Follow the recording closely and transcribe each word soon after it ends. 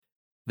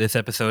This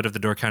episode of the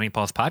Door County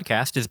Pulse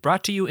podcast is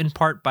brought to you in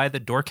part by the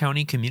Door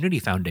County Community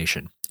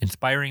Foundation,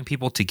 inspiring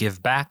people to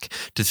give back,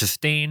 to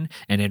sustain,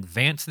 and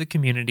advance the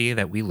community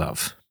that we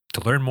love.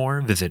 To learn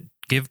more, visit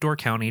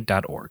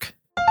givedoorcounty.org.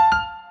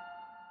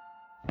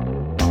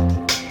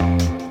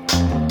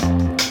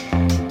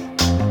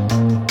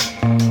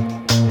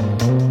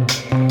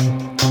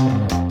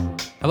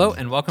 Hello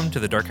and welcome to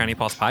the Door County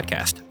Pulse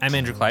podcast. I'm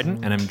Andrew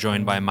Clyden, and I'm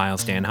joined by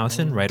Miles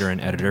Danhausen, writer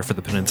and editor for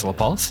the Peninsula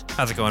Pulse.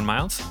 How's it going,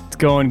 Miles? It's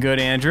going good,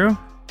 Andrew.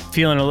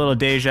 Feeling a little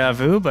deja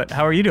vu, but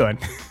how are you doing?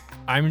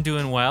 I'm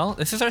doing well.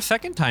 This is our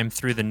second time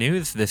through the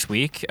news this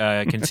week,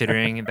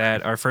 considering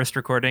that our first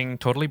recording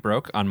totally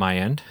broke on my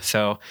end.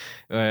 So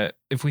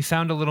if we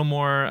sound a little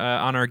more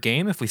on our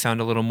game, if we sound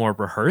a little more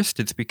rehearsed,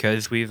 it's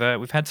because we've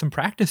had some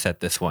practice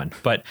at this one,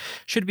 but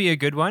should be a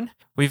good one.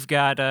 We've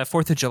got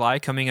 4th of July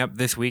coming up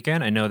this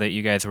weekend. I know that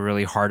you guys were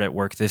really hard at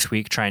work this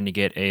week trying to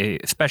get a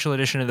special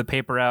edition of the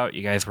paper out.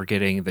 You guys were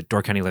getting the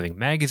Door County Living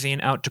magazine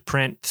out to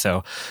print.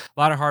 So a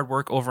lot of hard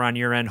work over on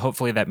your end.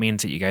 Hopefully that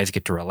means that you guys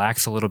get to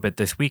relax a little bit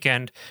this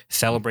weekend,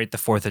 celebrate the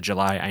 4th of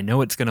July. I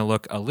know it's going to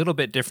look a little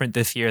bit different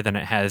this year than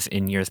it has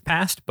in years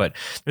past, but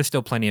there's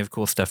still plenty of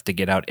cool stuff to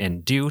get out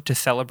and do to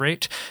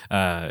celebrate.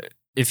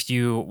 If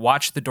you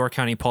watch the Door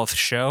County Pulse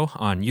show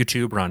on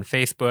YouTube or on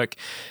Facebook,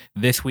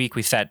 this week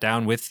we sat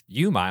down with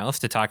you, Miles,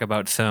 to talk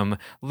about some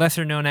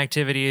lesser-known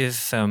activities,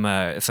 some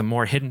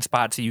more hidden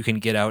spots that you can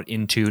get out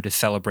into to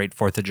celebrate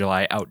 4th of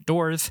July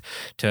outdoors,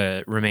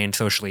 to remain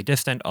socially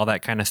distant, all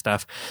that kind of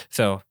stuff.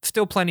 So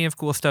still plenty of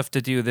cool stuff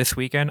to do this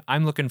weekend.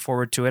 I'm looking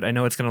forward to it. I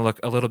know it's going to look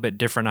a little bit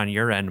different on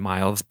your end,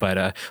 Miles,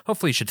 but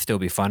hopefully it should still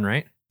be fun,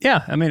 right?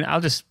 Yeah, I mean,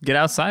 I'll just get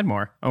outside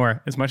more,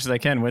 or as much as I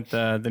can with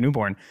the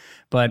newborn.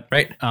 But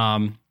right.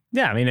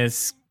 Yeah, I mean,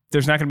 there's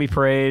not going to be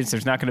parades.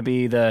 There's not going to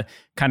be the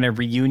kind of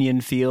reunion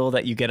feel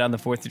that you get on the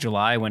 4th of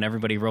July when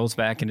everybody rolls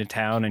back into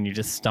town and you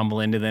just stumble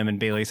into them in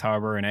Bailey's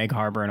Harbor and Egg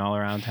Harbor and all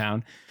around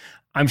town.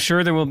 I'm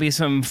sure there will be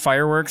some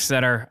fireworks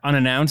that are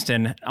unannounced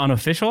and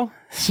unofficial,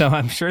 so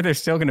I'm sure there's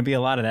still going to be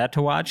a lot of that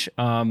to watch.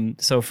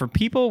 So for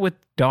people with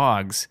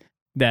dogs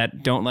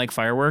that don't like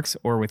fireworks,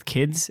 or with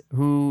kids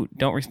who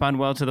don't respond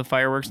well to the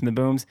fireworks and the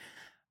booms,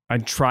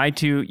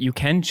 you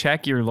can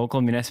check your local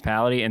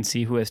municipality and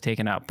see who has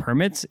taken out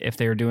permits if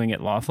they're doing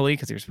it lawfully,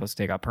 because you're supposed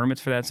to take out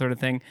permits for that sort of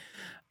thing.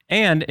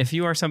 And if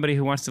you are somebody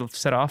who wants to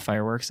set off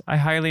fireworks, I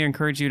highly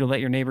encourage you to let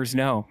your neighbors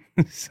know.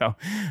 So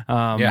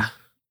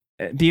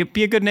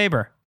be a good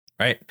neighbor.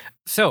 Right.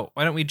 So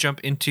why don't we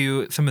jump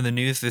into some of the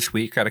news this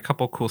week? Got a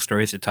couple cool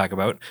stories to talk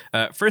about.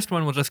 First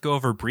one we'll just go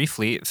over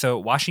briefly. So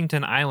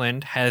Washington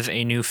Island has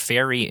a new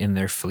ferry in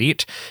their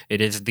fleet. It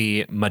is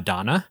the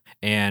Madonna,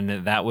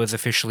 and that was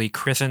officially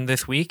christened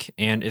this week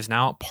and is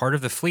now part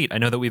of the fleet. I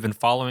know that we've been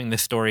following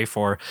this story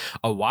for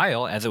a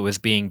while as it was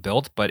being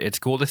built, but it's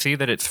cool to see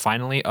that it's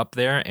finally up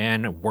there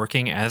and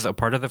working as a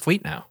part of the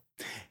fleet now.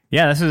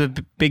 Yeah, this is a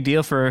big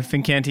deal for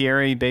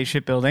Fincantieri Bay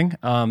Shipbuilding,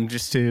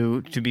 just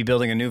to be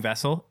building a new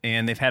vessel.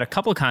 And they've had a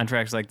couple of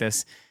contracts like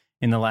this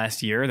in the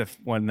last year.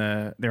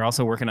 They're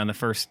also working on the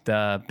first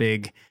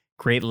big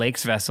Great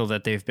Lakes vessel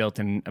that they've built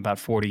in about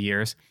 40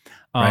 years.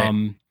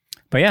 Right.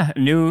 But yeah,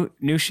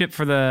 new ship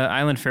for the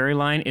Island Ferry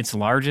Line. Its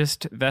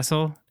largest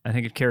vessel. I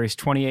think it carries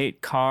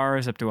 28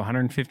 cars, up to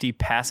 150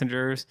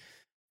 passengers.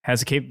 Has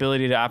the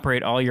capability to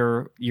operate all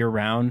year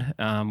round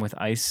with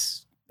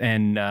ice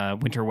and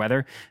winter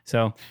weather.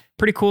 So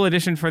pretty cool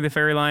addition for the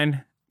ferry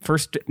line.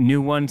 First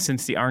new one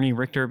since the Arnie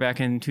Richter back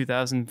in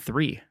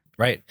 2003.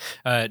 Right.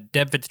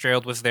 Deb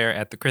Fitzgerald was there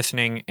at the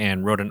christening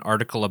and wrote an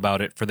article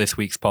about it for this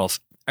week's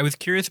Pulse. I was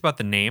curious about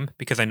the name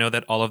because I know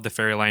that all of the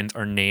ferry lines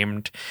are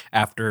named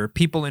after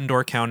people in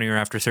Door County or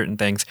after certain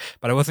things,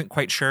 but I wasn't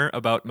quite sure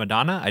about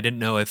Madonna. I didn't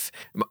know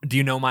do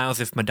you know,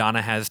 Miles, if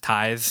Madonna has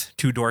ties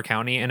to Door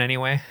County in any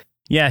way?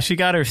 Yeah, she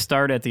got her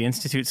start at the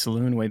Institute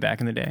Saloon way back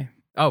in the day.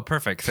 Oh,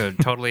 perfect. So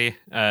totally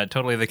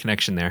the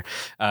connection there.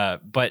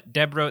 But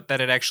Deb wrote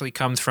that it actually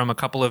comes from a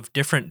couple of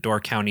different Door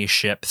County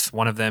ships,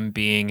 one of them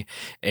being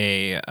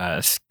a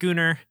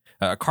schooner,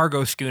 a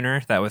cargo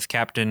schooner that was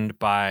captained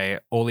by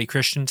Ole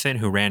Christensen,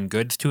 who ran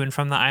goods to and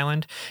from the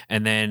island.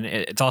 And then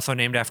it's also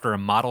named after a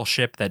model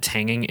ship that's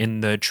hanging in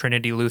the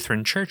Trinity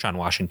Lutheran Church on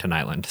Washington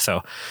Island.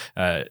 So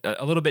a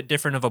little bit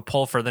different of a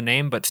pull for the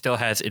name, but still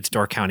has its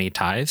Door County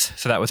ties.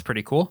 So that was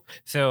pretty cool.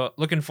 So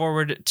looking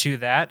forward to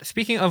that.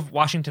 Speaking of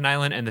Washington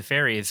Island and the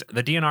ferries,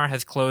 the DNR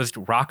has closed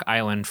Rock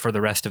Island for the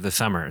rest of the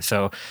summer.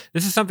 So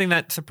this is something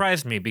that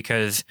surprised me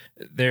because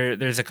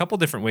there's a couple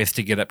different ways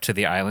to get up to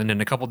the island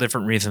and a couple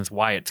different reasons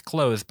why it's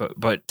closed,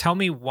 but tell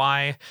me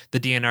why the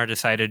DNR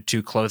decided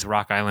to close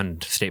Rock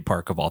Island State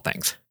Park of all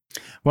things.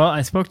 Well,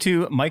 I spoke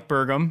to Mike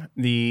Burgum,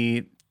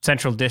 the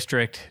Central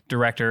District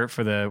Director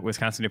for the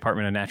Wisconsin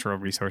Department of Natural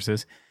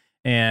Resources,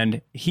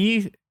 and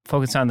he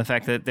focused on the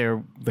fact that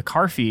the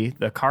car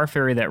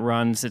ferry that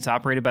runs, it's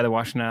operated by the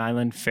Washington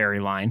Island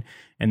Ferry Line,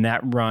 and that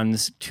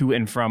runs to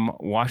and from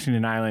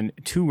Washington Island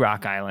to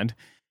Rock Island,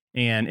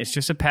 and it's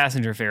just a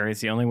passenger ferry.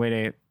 It's the only way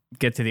to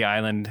get to the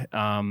island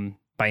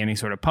by any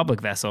sort of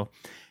public vessel.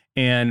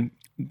 And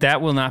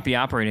that will not be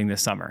operating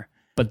this summer.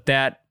 But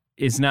that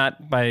is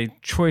not by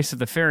choice of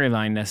the ferry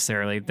line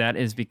necessarily. That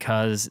is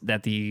because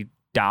that the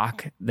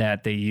dock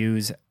that they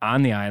use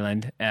on the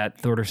island at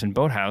Thorderson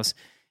Boathouse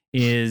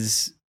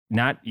is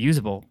not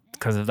usable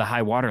because of the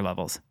high water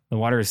levels. The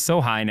water is so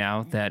high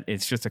now that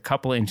it's just a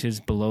couple inches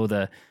below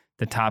the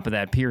top of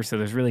that pier. So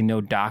there's really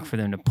no dock for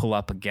them to pull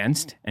up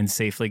against and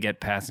safely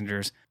get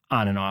passengers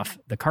on and off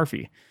the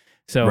Carfee.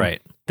 So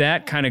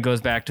that kind of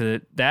goes back to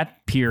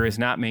that pier is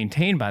not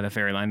maintained by the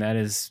ferry line. That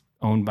is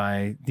owned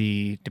by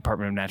the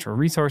Department of Natural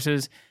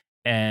Resources.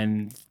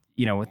 And,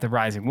 with the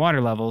rising water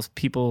levels,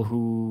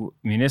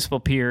 municipal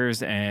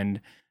piers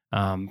and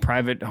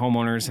private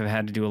homeowners have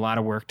had to do a lot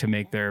of work to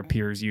make their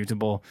piers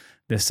usable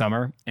this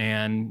summer.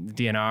 And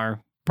DNR,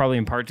 probably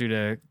in part due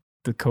to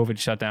the COVID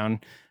shutdown,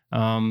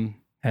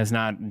 has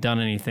not done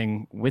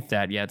anything with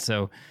that yet.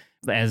 So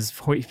as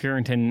Hoyt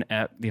Purington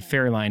at the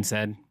ferry line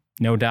said,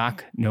 no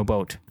dock, no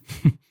boat.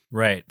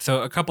 Right.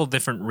 So a couple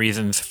different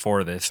reasons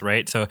for this,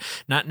 right? So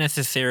not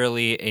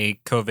necessarily a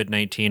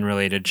COVID-19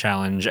 related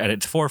challenge at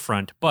its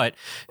forefront, but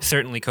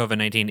certainly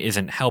COVID-19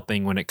 isn't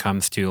helping when it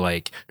comes to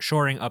like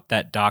shoring up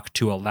that dock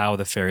to allow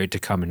the ferry to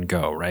come and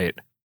go, right?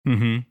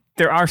 Mm-hmm.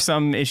 There are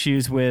some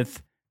issues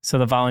with,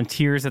 the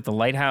volunteers at the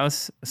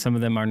lighthouse, some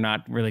of them are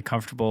not really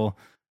comfortable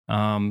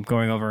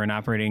going over and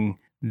operating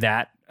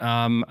that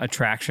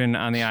attraction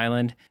on the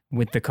island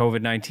with the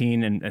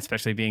COVID-19, and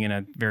especially being in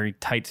a very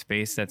tight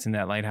space that's in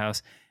that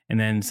lighthouse. And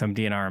then some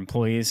DNR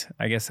employees,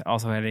 I guess,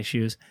 also had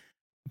issues.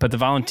 But the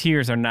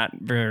volunteers are not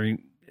the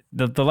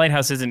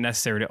lighthouse isn't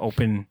necessary to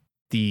open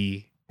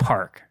the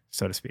park,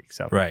 so to speak.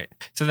 So right.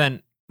 So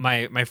then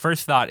my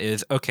first thought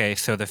is, okay,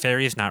 so the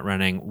ferry is not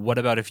running. What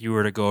about if you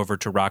were to go over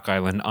to Rock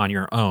Island on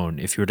your own?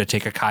 If you were to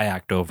take a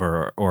kayak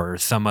over or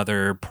some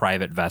other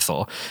private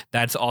vessel,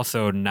 that's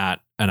also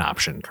not an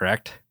option,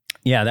 correct?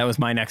 Yeah, that was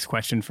my next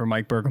question for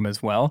Mike Burgum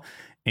as well.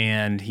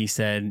 And he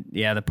said,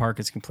 yeah, the park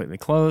is completely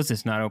closed.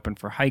 It's not open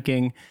for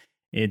hiking.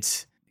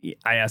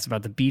 I asked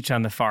about the beach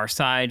on the far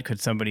side. Could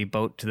somebody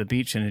boat to the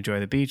beach and enjoy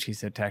the beach? He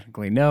said,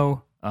 technically,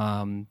 no.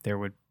 There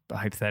would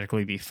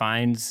hypothetically be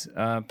fines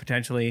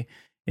potentially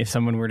if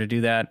someone were to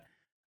do that.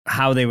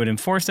 How they would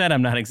enforce that,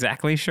 I'm not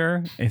exactly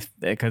sure.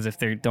 Because if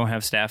they don't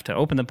have staff to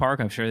open the park,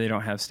 I'm sure they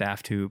don't have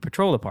staff to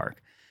patrol the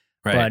park.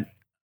 Right.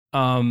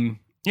 But,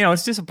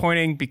 it's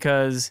disappointing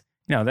because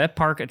that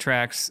park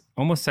attracts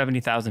almost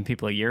 70,000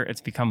 people a year. It's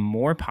become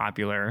more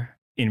popular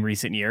in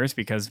recent years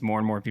because more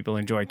and more people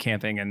enjoy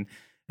camping, and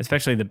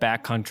especially the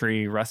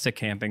backcountry rustic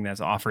camping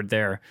that's offered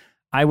there.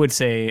 I would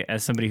say,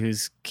 as somebody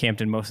who's camped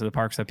in most of the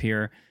parks up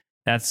here,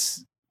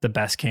 that's the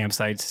best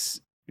campsites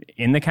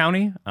in the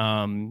county.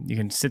 You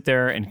can sit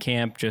there and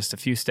camp just a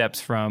few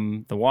steps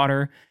from the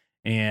water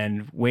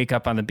and wake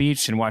up on the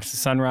beach and watch the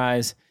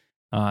sunrise.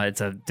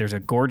 There's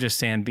a gorgeous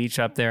sand beach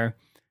up there.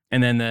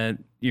 And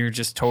then you're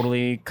just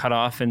totally cut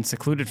off and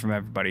secluded from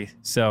everybody.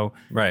 So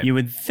you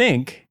would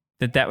think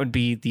that would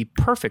be the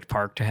perfect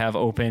park to have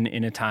open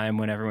in a time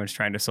when everyone's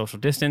trying to social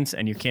distance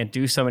and you can't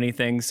do so many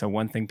things. So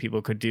one thing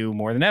people could do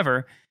more than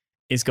ever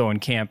is go and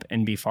camp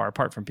and be far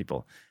apart from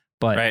people.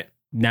 But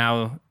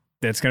now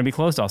that's going to be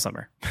closed all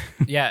summer.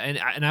 Yeah,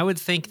 and I would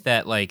think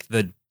that like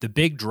the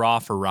big draw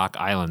for Rock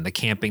Island, the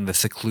camping, the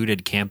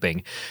secluded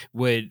camping,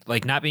 would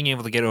like not being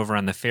able to get over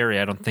on the ferry,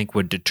 I don't think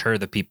would deter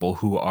the people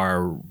who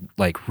are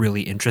like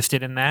really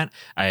interested in that.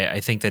 I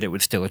think that it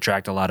would still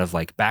attract a lot of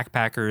like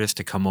backpackers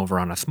to come over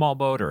on a small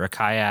boat or a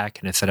kayak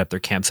and to set up their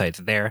campsites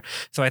there.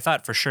 So I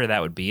thought for sure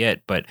that would be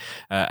it. But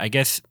I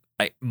guess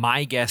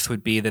my guess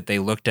would be that they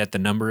looked at the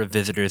number of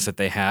visitors that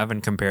they have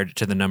and compared it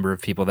to the number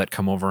of people that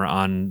come over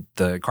on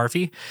the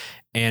Carfee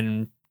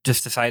and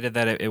just decided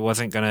that it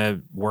wasn't going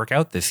to work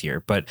out this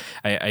year. But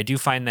I do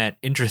find that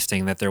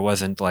interesting that there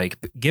wasn't like,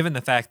 given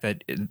the fact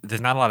that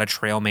there's not a lot of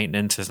trail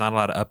maintenance, there's not a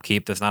lot of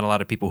upkeep, there's not a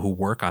lot of people who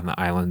work on the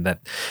island,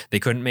 that they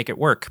couldn't make it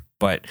work.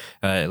 But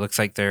it looks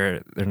like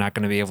they're not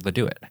going to be able to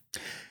do it.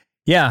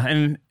 Yeah.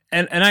 And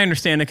I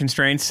understand the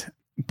constraints.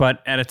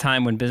 But at a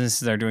time when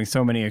businesses are doing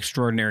so many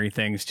extraordinary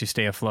things to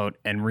stay afloat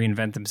and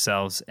reinvent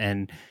themselves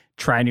and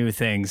try new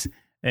things,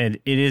 and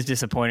it is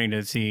disappointing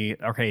to see,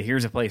 okay,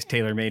 here's a place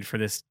tailor-made for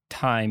this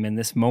time and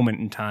this moment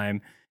in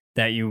time,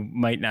 that you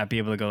might not be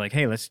able to go like,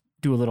 hey, let's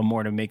do a little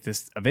more to make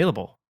this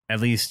available, at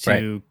least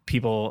to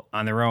people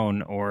on their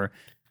own, or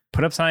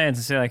put up signs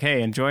and say like,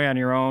 hey, enjoy on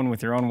your own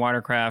with your own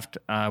watercraft.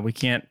 We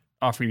can't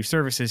offer you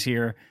services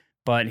here,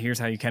 but here's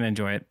how you can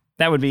enjoy it.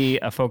 That would be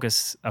a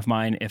focus of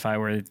mine if I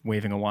were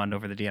waving a wand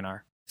over the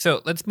DNR.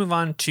 So let's move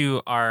on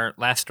to our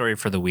last story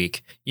for the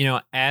week.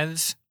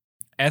 As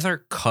our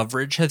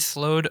coverage has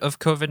slowed of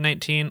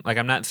COVID-19, like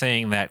I'm not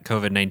saying that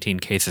COVID-19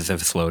 cases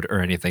have slowed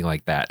or anything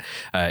like that.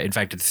 In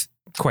fact, it's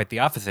quite the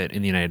opposite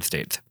in the United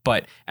States.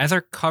 But as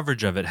our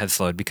coverage of it has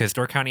slowed, because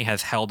Door County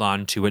has held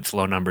on to its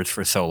low numbers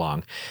for so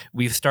long,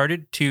 we've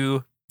started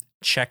to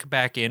check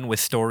back in with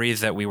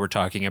stories that we were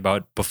talking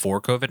about before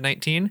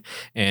COVID-19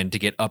 and to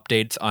get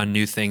updates on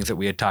new things that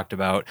we had talked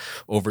about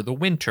over the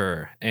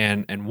winter.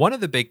 And one of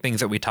the big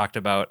things that we talked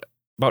about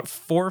about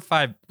 4 or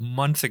 5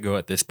 months ago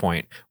at this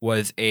point,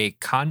 was a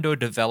condo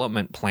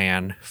development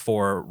plan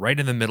for right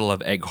in the middle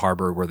of Egg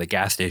Harbor where the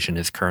gas station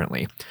is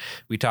currently.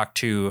 We talked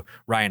to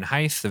Ryan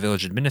Heiss, the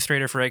village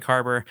administrator for Egg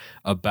Harbor,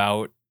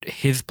 about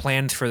his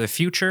plans for the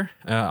future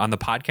on the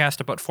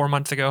podcast about 4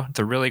 months ago. It's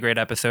a really great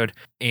episode.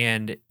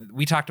 And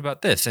we talked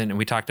about this, and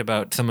we talked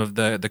about some of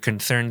the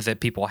concerns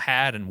that people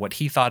had and what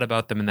he thought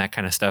about them and that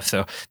kind of stuff.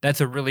 So that's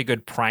a really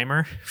good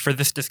primer for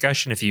this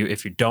discussion if you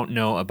don't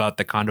know about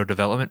the condo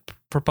development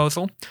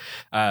proposal.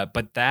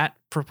 But that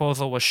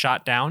proposal was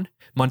shot down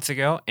months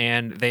ago,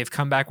 and they've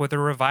come back with a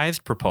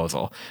revised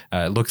proposal.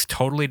 It looks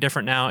totally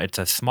different now. It's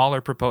a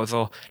smaller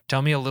proposal.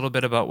 Tell me a little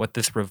bit about what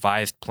this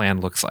revised plan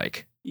looks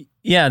like.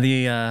 Yeah,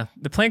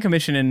 the Plan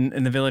Commission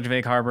in the village of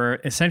Egg Harbor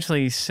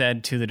essentially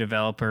said to the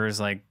developers,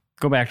 like,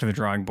 go back to the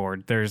drawing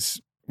board.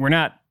 We're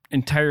not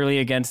entirely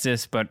against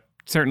this, but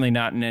certainly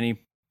not in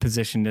any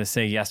position to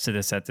say yes to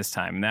this at this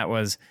time. And that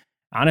was,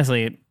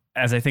 honestly,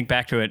 as I think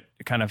back to it,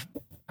 kind of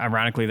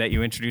ironically that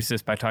you introduced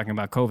this by talking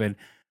about COVID,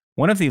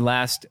 one of the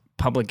last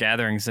public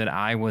gatherings that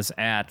I was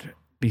at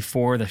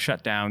before the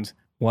shutdowns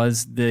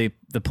was the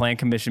Plan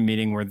Commission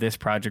meeting where this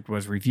project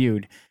was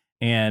reviewed.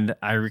 And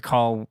I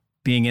recall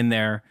being in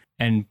there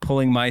and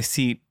pulling my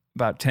seat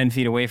about 10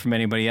 feet away from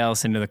anybody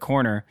else into the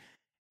corner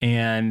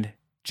and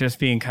just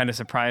being kind of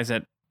surprised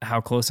at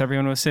how close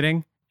everyone was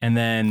sitting. And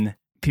then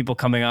people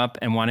coming up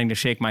and wanting to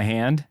shake my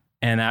hand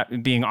and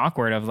that being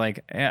awkward of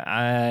like,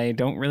 I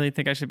don't really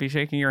think I should be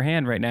shaking your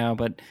hand right now.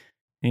 But,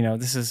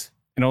 this is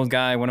an old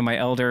guy, one of my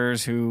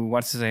elders who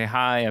wants to say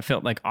hi. I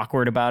felt like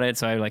awkward about it.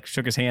 So I like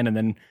shook his hand and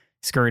then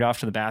scurried off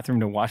to the bathroom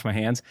to wash my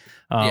hands.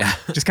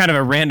 Just kind of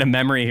a random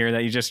memory here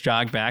that you just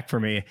jogged back for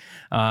me.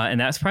 And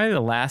that's probably the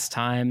last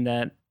time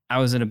that I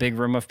was in a big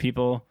room of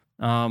people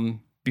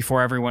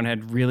before everyone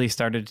had really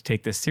started to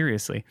take this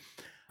seriously.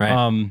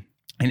 Right.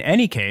 In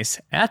any case,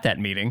 at that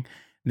meeting,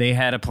 they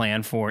had a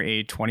plan for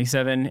a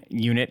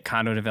 27-unit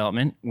condo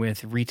development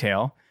with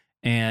retail.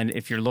 And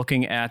if you're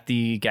looking at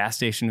the gas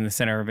station in the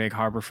center of Egg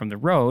Harbor from the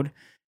road,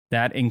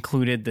 that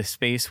included the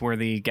space where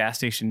the gas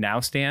station now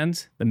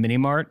stands, the mini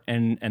mart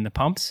and the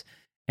pumps,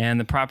 and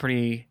the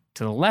property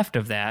to the left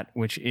of that,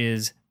 which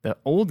is the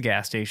old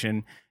gas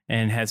station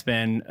and has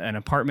been an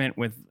apartment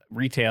with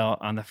retail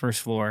on the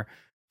first floor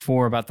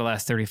for about the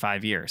last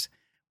 35 years.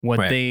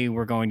 What they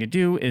were going to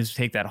do is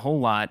take that whole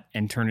lot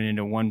and turn it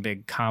into one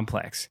big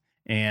complex.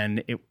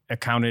 And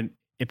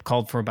it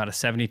called for about a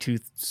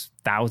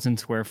 72,000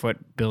 square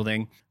foot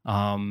building.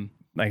 Like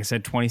I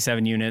said,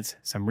 27 units,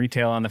 some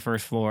retail on the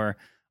first floor,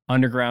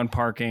 underground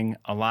parking,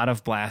 a lot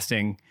of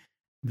blasting.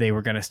 They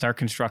were going to start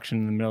construction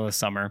in the middle of the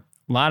summer.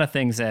 A lot of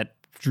things that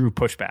drew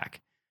pushback.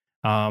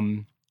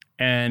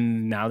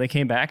 And now they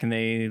came back and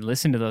they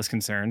listened to those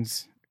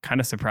concerns. Kind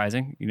of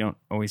surprising. You don't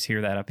always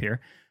hear that up here.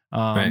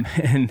 And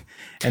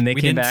they we came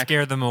didn't back.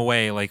 Scare them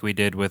away like we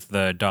did with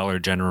the Dollar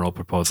General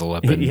proposal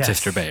up in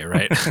Sister Bay,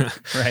 right?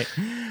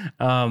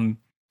 Right.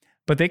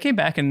 But they came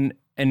back and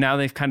now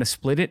they've kind of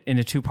split it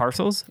into two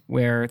parcels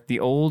where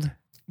the old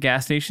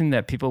gas station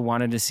that people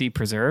wanted to see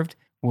preserved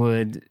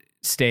would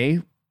stay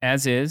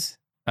as is,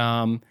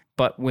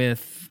 but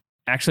with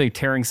actually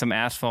tearing some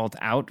asphalt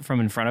out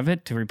from in front of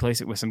it to replace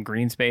it with some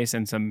green space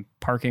and some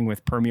parking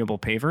with permeable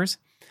pavers.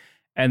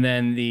 And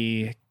then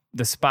the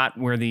spot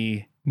where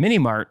the mini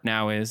mart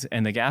now is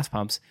and the gas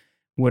pumps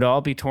would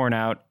all be torn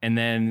out. And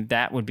then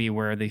that would be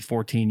where the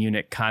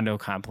 14-unit condo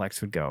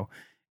complex would go.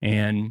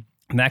 And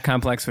that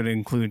complex would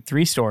include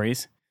 3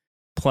 stories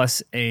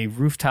plus a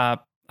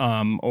rooftop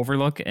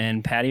overlook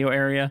and patio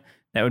area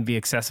that would be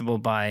accessible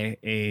by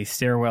a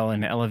stairwell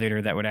and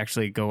elevator that would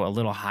actually go a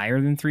little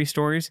higher than 3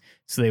 stories.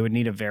 So they would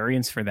need a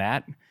variance for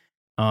that.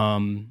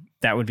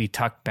 That would be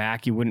tucked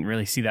back. You wouldn't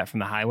really see that from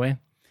the highway.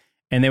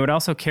 And they would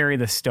also carry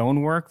the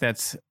stonework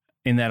that's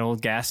in that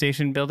old gas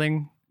station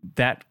building.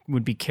 That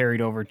would be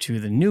carried over to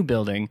the new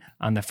building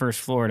on the first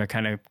floor to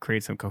kind of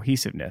create some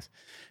cohesiveness.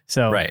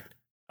 So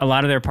a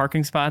lot of their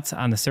parking spots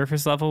on the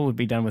surface level would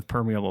be done with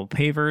permeable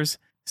pavers.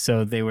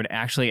 So they would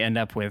actually end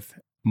up with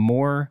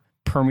more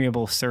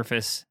permeable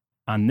surface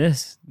on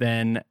this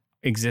than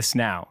exists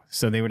now.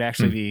 So they would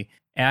actually be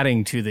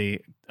adding to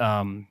the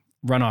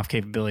runoff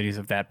capabilities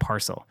of that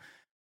parcel.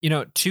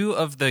 Two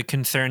of the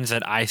concerns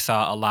that I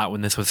saw a lot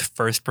when this was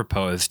first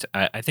proposed,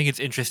 I think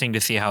it's interesting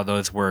to see how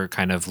those were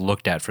kind of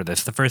looked at for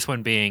this. The first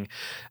one being,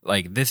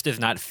 like, this does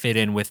not fit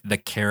in with the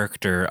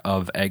character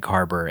of Egg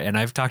Harbor. And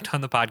I've talked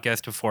on the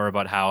podcast before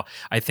about how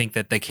I think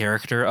that the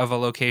character of a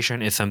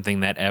location is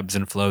something that ebbs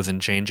and flows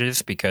and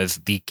changes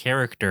because the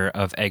character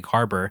of Egg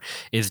Harbor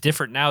is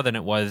different now than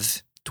it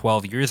was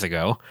 12 years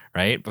ago,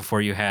 right? Before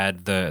you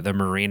had the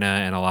marina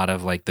and a lot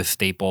of like the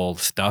staple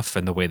stuff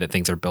and the way that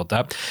things are built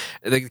up.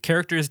 The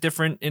character is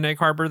different in Egg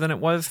Harbor than it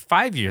was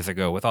 5 years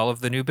ago with all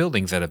of the new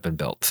buildings that have been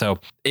built. So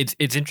it's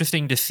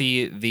interesting to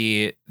see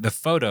the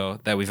photo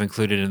that we've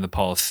included in the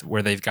Pulse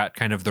where they've got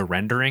kind of the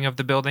rendering of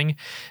the building.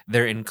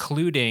 They're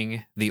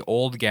including the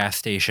old gas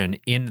station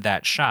in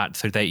that shot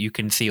so that you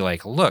can see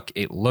like, look,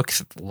 it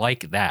looks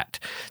like that.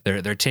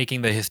 They're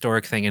taking the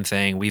historic thing and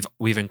saying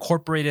we've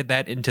incorporated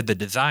that into the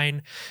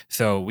design.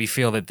 So we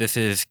feel that this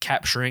is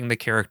capturing the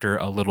character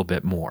a little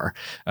bit more.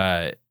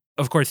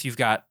 Of course, you've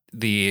got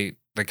the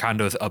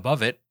condos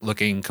above it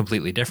looking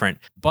completely different,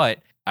 but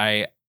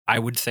I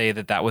would say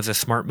that was a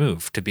smart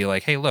move to be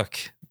like, hey, look,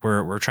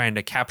 we're trying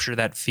to capture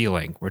that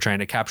feeling. We're trying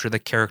to capture the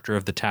character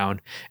of the town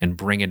and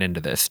bring it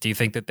into this. Do you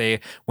think that they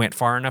went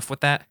far enough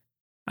with that?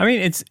 I mean,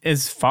 it's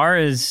as far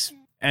as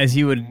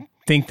you would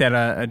think that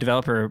a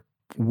developer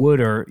would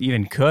or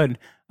even could.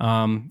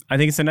 I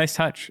think it's a nice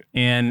touch.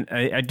 And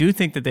I do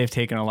think that they've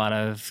taken a lot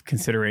of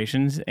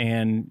considerations.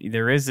 And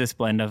there is this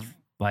blend of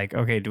like,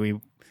 okay,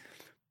 do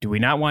we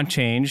not want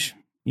change?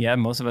 Yeah,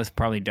 most of us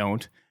probably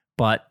don't.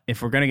 But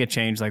if we're going to get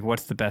change, like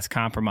what's the best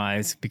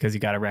compromise? Because you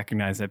got to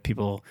recognize that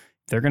people,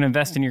 if they're going to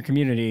invest in your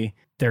community,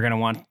 they're going to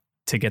want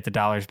to get the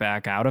dollars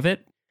back out of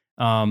it.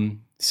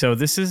 So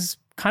this is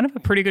kind of a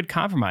pretty good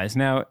compromise.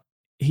 Now,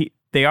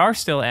 they are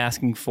still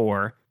asking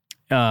for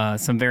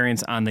some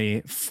variance on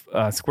the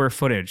square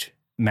footage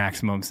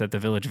maximums that the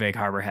Village of Egg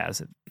Harbor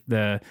has.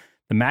 The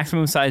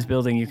maximum size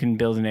building you can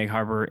build in Egg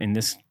Harbor in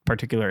this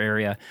particular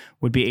area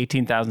would be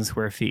 18,000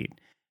 square feet.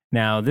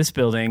 Now, this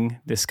building,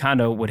 this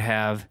condo, would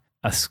have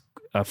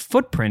a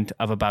footprint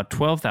of about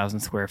 12,000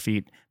 square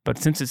feet, but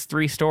since it's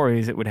 3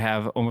 stories, it would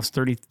have almost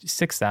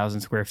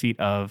 36,000 square feet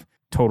of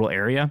total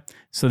area.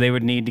 So they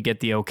would need to get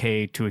the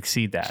okay to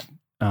exceed that.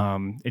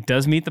 It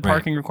does meet the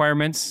parking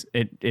requirements.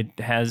 It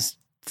has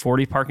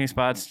 40 parking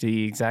spots,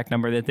 the exact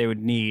number that they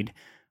would need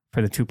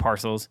for the 2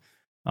 parcels.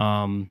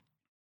 If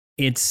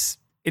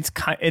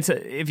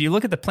you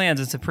look at the plans,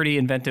 it's a pretty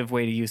inventive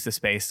way to use the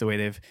space. The way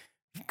they've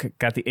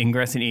got the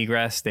ingress and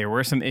egress. There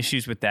were some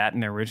issues with that in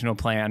their original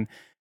plan.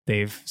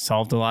 They've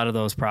solved a lot of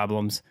those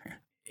problems.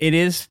 It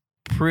is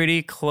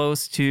pretty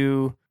close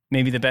to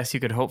maybe the best you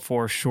could hope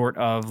for, short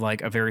of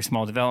like a very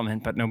small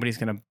development, but nobody's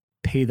going to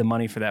pay the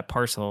money for that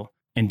parcel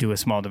and do a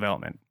small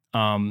development.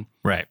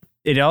 Right.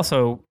 It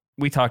also,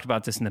 we talked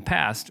about this in the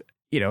past,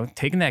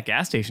 taking that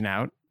gas station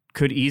out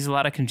could ease a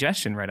lot of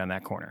congestion right on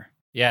that corner.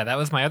 Yeah, that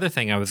was my other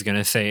thing I was going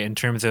to say in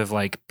terms of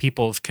like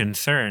people's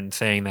concern,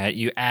 saying that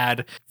you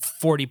add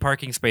 40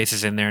 parking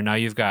spaces in there. Now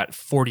you've got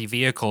 40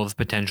 vehicles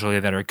potentially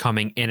that are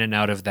coming in and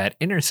out of that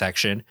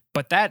intersection.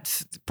 But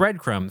that's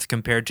breadcrumbs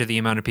compared to the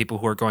amount of people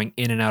who are going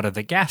in and out of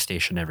the gas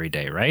station every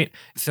day, right?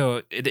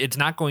 So it's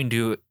not going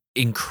to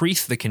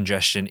increase the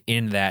congestion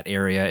in that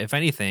area. If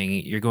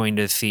anything, you're going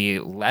to see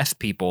less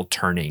people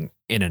turning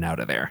in and out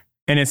of there.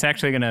 And it's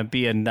actually going to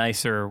be a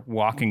nicer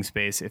walking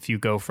space if you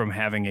go from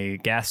having a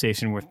gas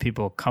station with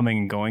people coming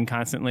and going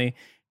constantly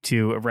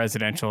to a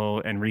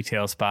residential and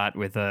retail spot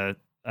with a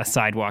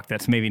sidewalk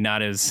that's maybe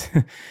not as,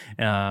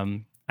 I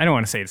don't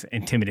want to say it's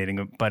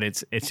intimidating, but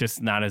it's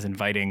just not as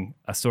inviting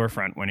a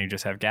storefront when you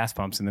just have gas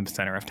pumps in the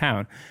center of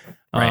town.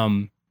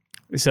 Right.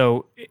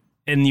 So,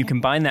 and you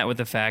combine that with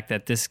the fact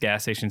that this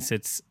gas station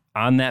sits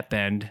on that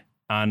bend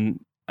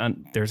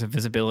there's a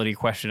visibility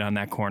question on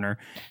that corner.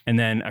 And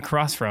then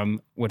across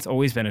from what's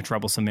always been a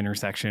troublesome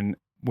intersection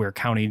where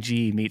County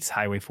G meets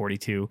Highway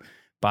 42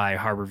 by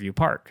Harborview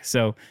Park.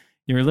 So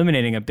you're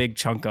eliminating a big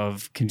chunk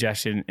of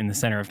congestion in the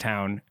center of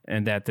town,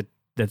 and that the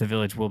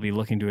village will be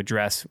looking to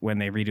address when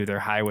they redo their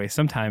highway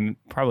sometime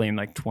probably in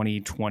like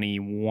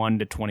 2021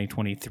 to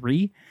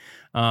 2023.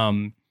 I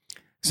don't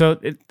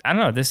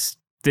know,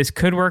 this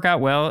could work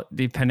out well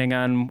depending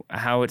on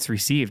how it's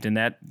received,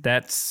 and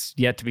that's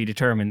yet to be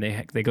determined.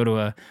 They go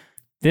to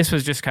this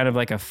was just kind of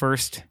like a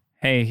first,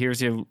 hey,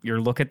 here's your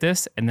look at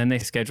this, and then they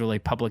schedule a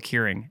public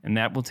hearing, and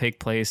that will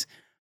take place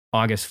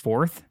August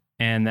 4th,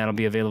 and that'll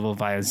be available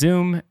via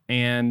Zoom,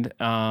 and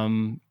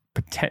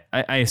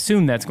I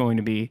assume that's going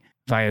to be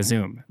via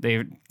Zoom.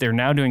 They're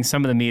now doing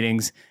some of the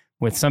meetings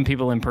with some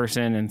people in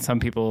person and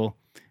some people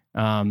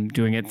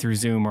doing it through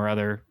Zoom or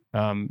other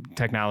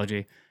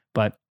technology,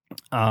 but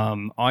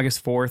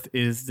August 4th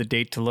is the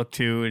date to look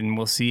to, and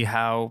we'll see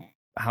how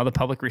the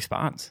public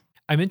responds.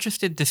 I'm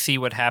interested to see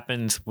what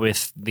happens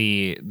with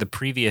the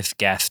previous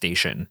gas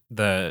station,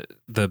 the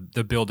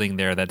building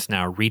there that's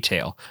now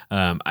retail.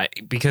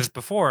 Because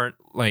before,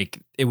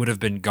 like, it would have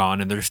been gone,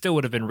 and there still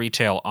would have been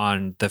retail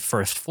on the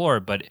first floor.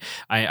 But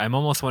I'm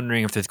almost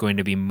wondering if there's going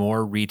to be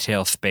more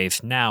retail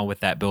space now with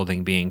that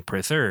building being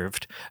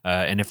preserved,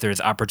 and if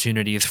there's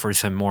opportunities for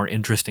some more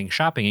interesting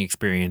shopping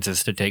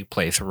experiences to take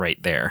place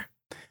right there.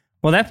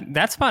 Well,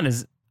 that spot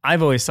is,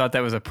 I've always thought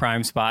that was a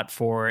prime spot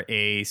for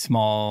a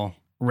small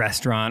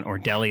restaurant or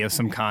deli of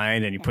some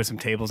kind, and you put some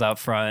tables out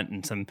front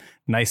and some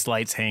nice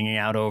lights hanging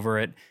out over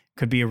it.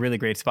 Could be a really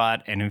great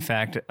spot. And in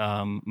fact,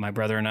 my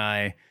brother and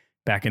I,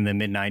 back in the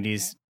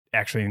mid-90s,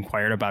 actually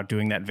inquired about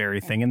doing that very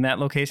thing in that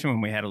location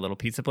when we had a little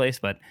pizza place.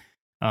 But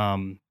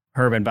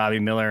Herb and Bobby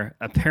Miller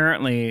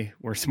apparently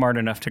were smart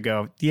enough to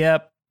go,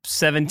 yep,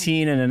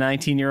 17 and a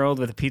 19-year-old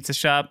with a pizza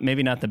shop,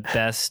 maybe not the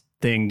best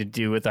thing to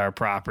do with our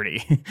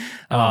property.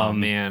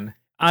 Man.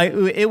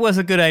 It was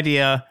a good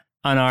idea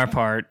on our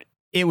part.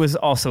 It was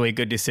also a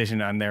good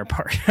decision on their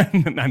part.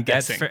 I'm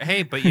guessing.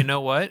 Hey, but you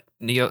know what?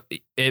 Neil,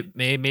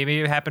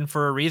 maybe it happened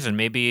for a reason.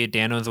 Maybe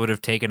Dano's would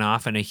have taken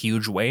off in a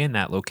huge way in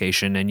that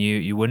location, and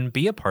you wouldn't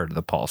be a part of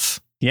the Pulse.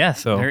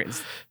 Yes.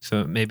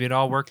 So maybe it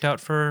all worked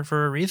out for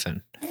a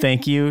reason.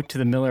 Thank you to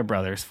the Miller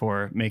brothers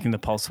for making the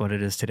Pulse what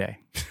it is today.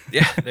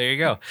 Yeah, there you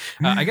go.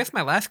 I guess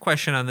my last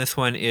question on this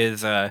one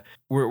is,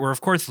 we're of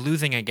course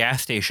losing a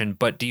gas station,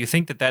 but do you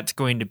think that that's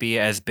going to be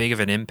as big of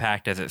an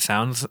impact as it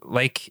sounds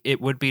like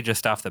it would be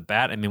just off the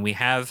bat? I mean, we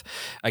have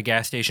a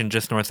gas station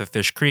just north of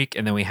Fish Creek,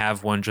 and then we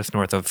have one just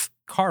north of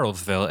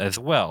Carlsville as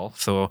well.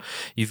 So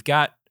you've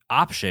got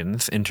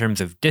options in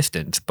terms of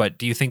distance, but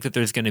do you think that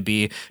there's going to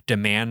be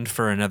demand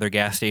for another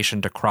gas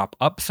station to crop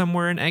up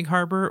somewhere in Egg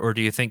Harbor, or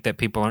do you think that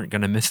people aren't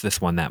going to miss this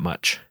one that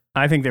much?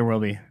 I think there will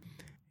be.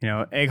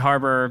 Egg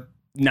Harbor,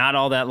 not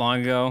all that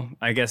long ago,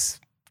 I guess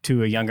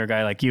to a younger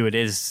guy like you,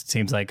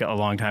 seems like a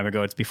long time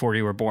ago. It's before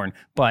you were born.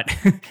 But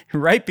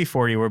right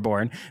before you were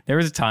born, there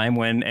was a time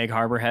when Egg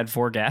Harbor had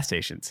 4 gas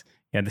stations.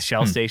 You had the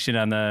Shell station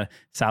on the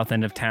south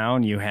end of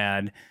town. You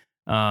had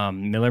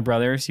Miller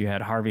Brothers. You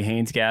had Harvey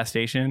Haynes gas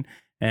station.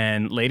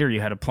 And later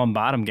you had a Plum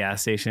Bottom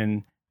gas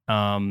station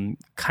kind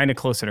of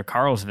closer to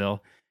Carlsville.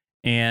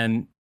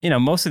 And,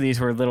 most of these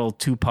were little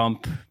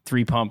 2-pump,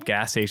 3-pump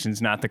gas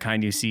stations, not the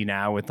kind you see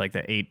now with like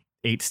the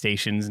eight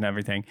stations and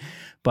everything.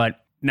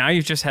 But now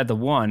you've just had the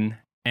one.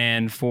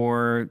 And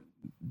for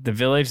the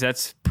village,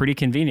 that's pretty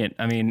convenient.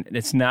 I mean,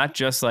 it's not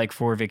just like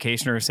for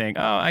vacationers saying,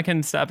 oh, I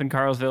can stop in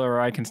Carlsville or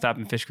I can stop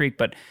in Fish Creek.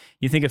 But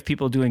you think of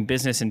people doing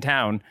business in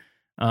town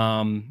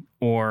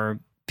or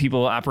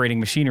people operating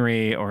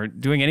machinery or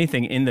doing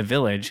anything in the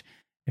village,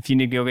 if you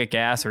need to go get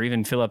gas or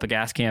even fill up a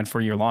gas can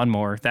for your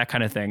lawnmower, that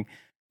kind of thing,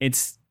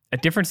 it's a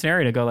different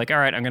scenario to go like, all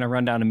right, I'm going to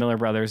run down to Miller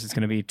Brothers. It's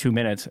going to be 2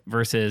 minutes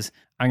versus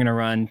I'm going to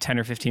run 10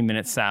 or 15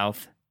 minutes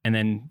south and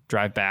then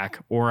drive back,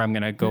 or I'm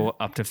going to go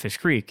up to Fish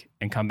Creek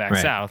and come back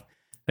south.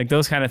 Like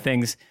those kind of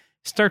things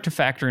start to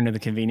factor into the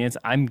convenience.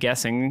 I'm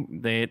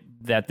guessing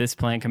that this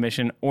plan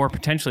commission or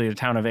potentially the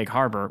town of Egg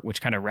Harbor,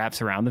 which kind of wraps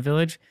around the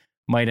village,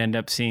 might end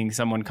up seeing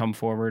someone come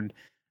forward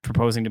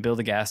proposing to build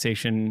a gas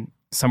station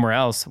somewhere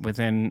else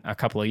within a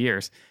couple of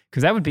years.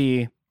 Because that would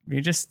be,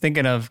 you're just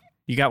thinking of,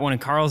 you got one in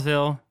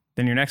Carlsville,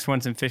 then your next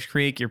one's in Fish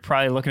Creek. You're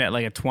probably looking at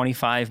like a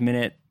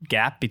 25-minute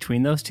gap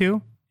between those two.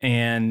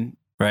 And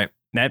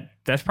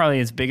that's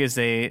probably as big as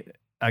a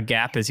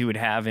gap as you would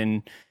have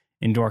in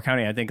Door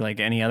County. I think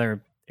like any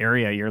other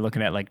area, you're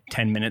looking at like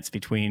 10 minutes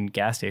between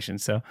gas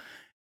stations. So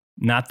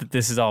not that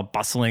this is all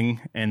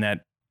bustling and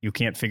that you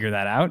can't figure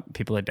that out.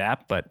 People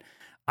adapt, but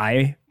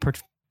I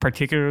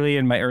particularly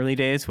in my early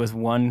days, was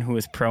one who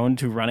was prone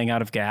to running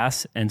out of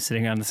gas and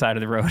sitting on the side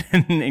of the road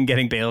and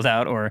getting bailed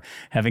out or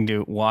having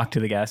to walk to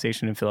the gas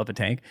station and fill up a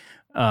tank,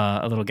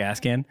 a little gas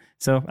can.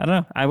 So I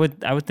don't know. I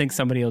would think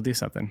somebody will do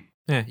something.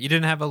 Yeah. You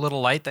didn't have a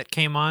little light that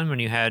came on when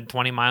you had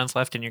 20 miles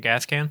left in your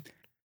gas can?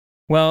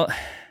 Well,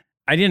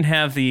 I didn't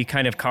have the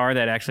kind of car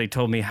that actually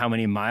told me how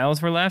many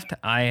miles were left.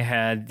 I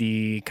had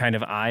the kind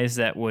of eyes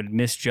that would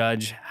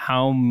misjudge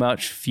how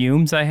much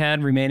fumes I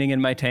had remaining in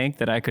my tank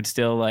that I could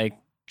still like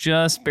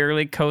just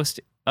barely coast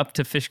up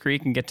to Fish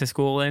Creek and get to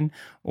school in,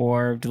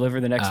 or deliver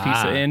the next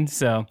pizza in.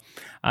 So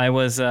I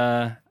was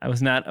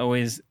not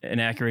always an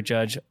accurate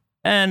judge,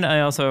 and I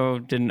also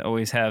didn't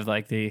always have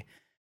like the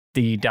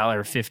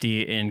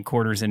 $1.50 in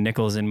quarters and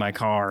nickels in my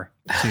car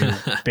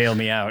to bail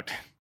me out.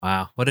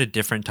 Wow, what a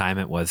different time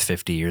it was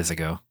 50 years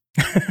ago.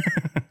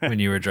 When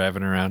you were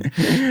driving around.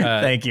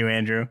 Thank you,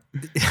 Andrew.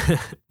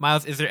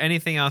 Miles, is there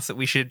anything else that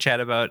we should chat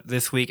about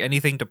this week?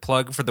 Anything to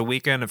plug for the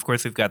weekend? Of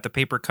course, we've got the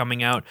paper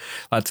coming out.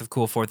 Lots of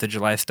cool 4th of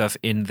July stuff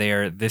in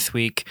there this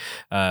week.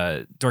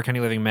 Door County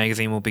Living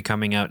magazine will be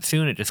coming out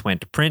soon. It just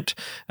went to print.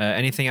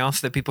 Anything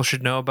else that people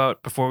should know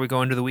about before we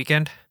go into the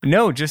weekend?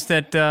 No, just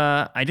that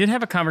I did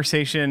have a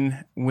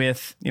conversation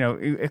with,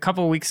 a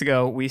couple of weeks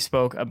ago, we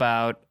spoke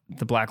about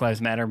the Black Lives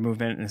Matter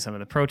movement and some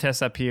of the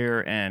protests up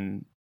here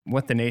and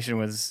what the nation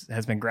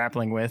has been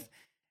grappling with,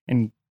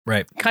 and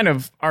kind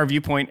of our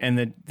viewpoint and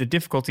the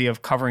difficulty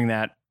of covering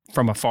that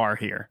from afar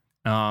here,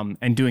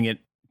 and doing it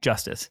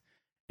justice.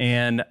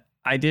 And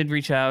I did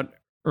reach out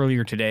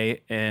earlier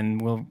today,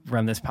 and we'll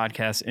run this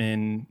podcast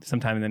in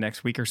sometime in the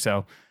next week or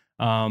so,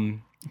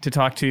 to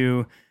talk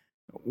to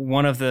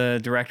one of the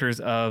directors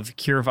of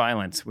Cure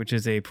Violence, which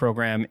is a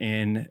program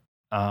in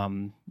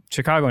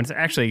Chicago, and it's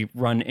actually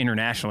run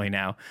internationally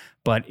now,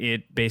 but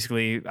it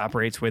basically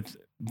operates with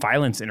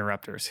violence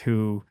interrupters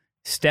who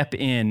step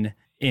in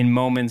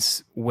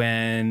moments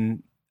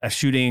when a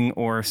shooting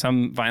or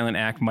some violent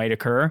act might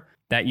occur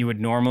that you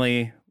would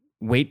normally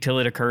wait till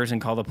it occurs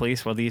and call the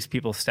police. Well, these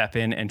people step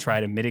in and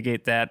try to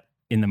mitigate that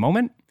in the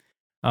moment.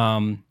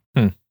 And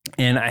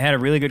I had a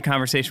really good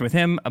conversation with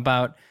him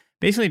about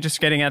basically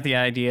just getting at the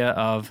idea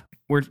of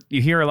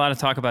you hear a lot of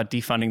talk about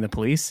defunding the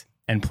police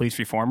and police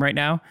reform right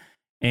now.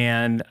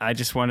 And I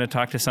just wanted to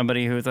talk to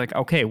somebody who's like,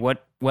 okay,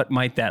 what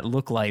might that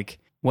look like?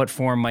 What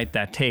form might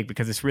that take?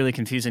 Because it's really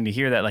confusing to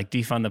hear that, like,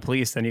 defund the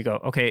police. Then you go,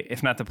 okay,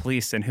 if not the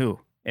police, then who?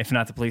 If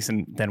not the police,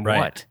 then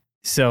what?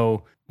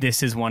 So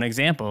this is one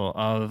example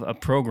of a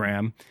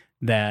program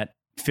that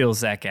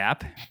fills that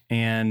gap.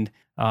 And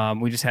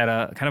We just had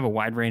a kind of a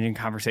wide-ranging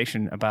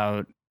conversation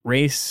about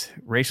race,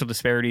 racial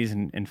disparities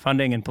in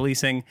funding and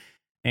policing,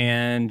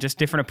 and just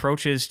different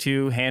approaches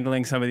to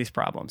handling some of these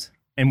problems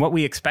and what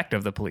we expect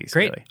of the police.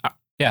 Great. Really.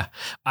 Yeah,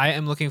 I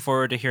am looking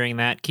forward to hearing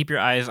that. Keep your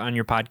eyes on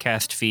your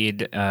podcast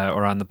feed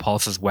or on the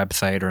Pulse's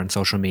website or on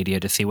social media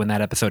to see when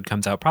that episode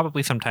comes out,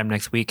 probably sometime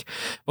next week.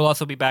 We'll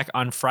also be back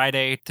on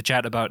Friday to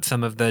chat about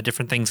some of the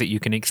different things that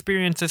you can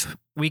experience this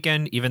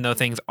weekend, even though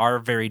things are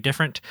very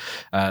different.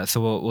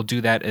 So we'll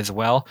do that as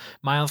well.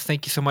 Miles,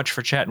 thank you so much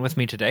for chatting with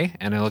me today,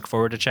 and I look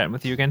forward to chatting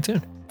with you again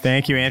soon.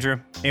 Thank you,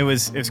 Andrew. It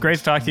was great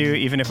to talk to you,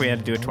 even if we had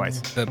to do it twice.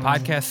 The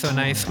podcast's so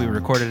nice, we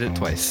recorded it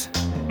twice.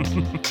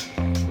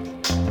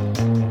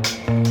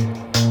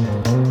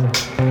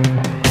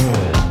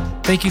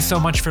 Thank you so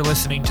much for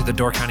listening to the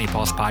Door County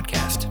Pulse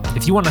podcast.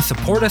 If you want to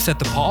support us at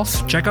the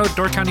Pulse, check out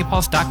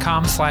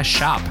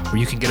doorcountypulse.com/shop, where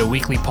you can get a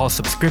weekly Pulse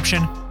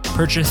subscription,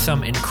 purchase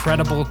some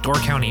incredible Door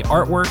County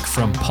artwork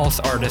from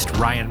Pulse artist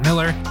Ryan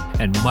Miller,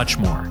 and much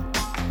more.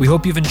 We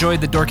hope you've enjoyed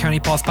the Door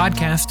County Pulse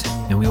podcast,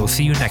 and we will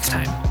see you next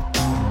time.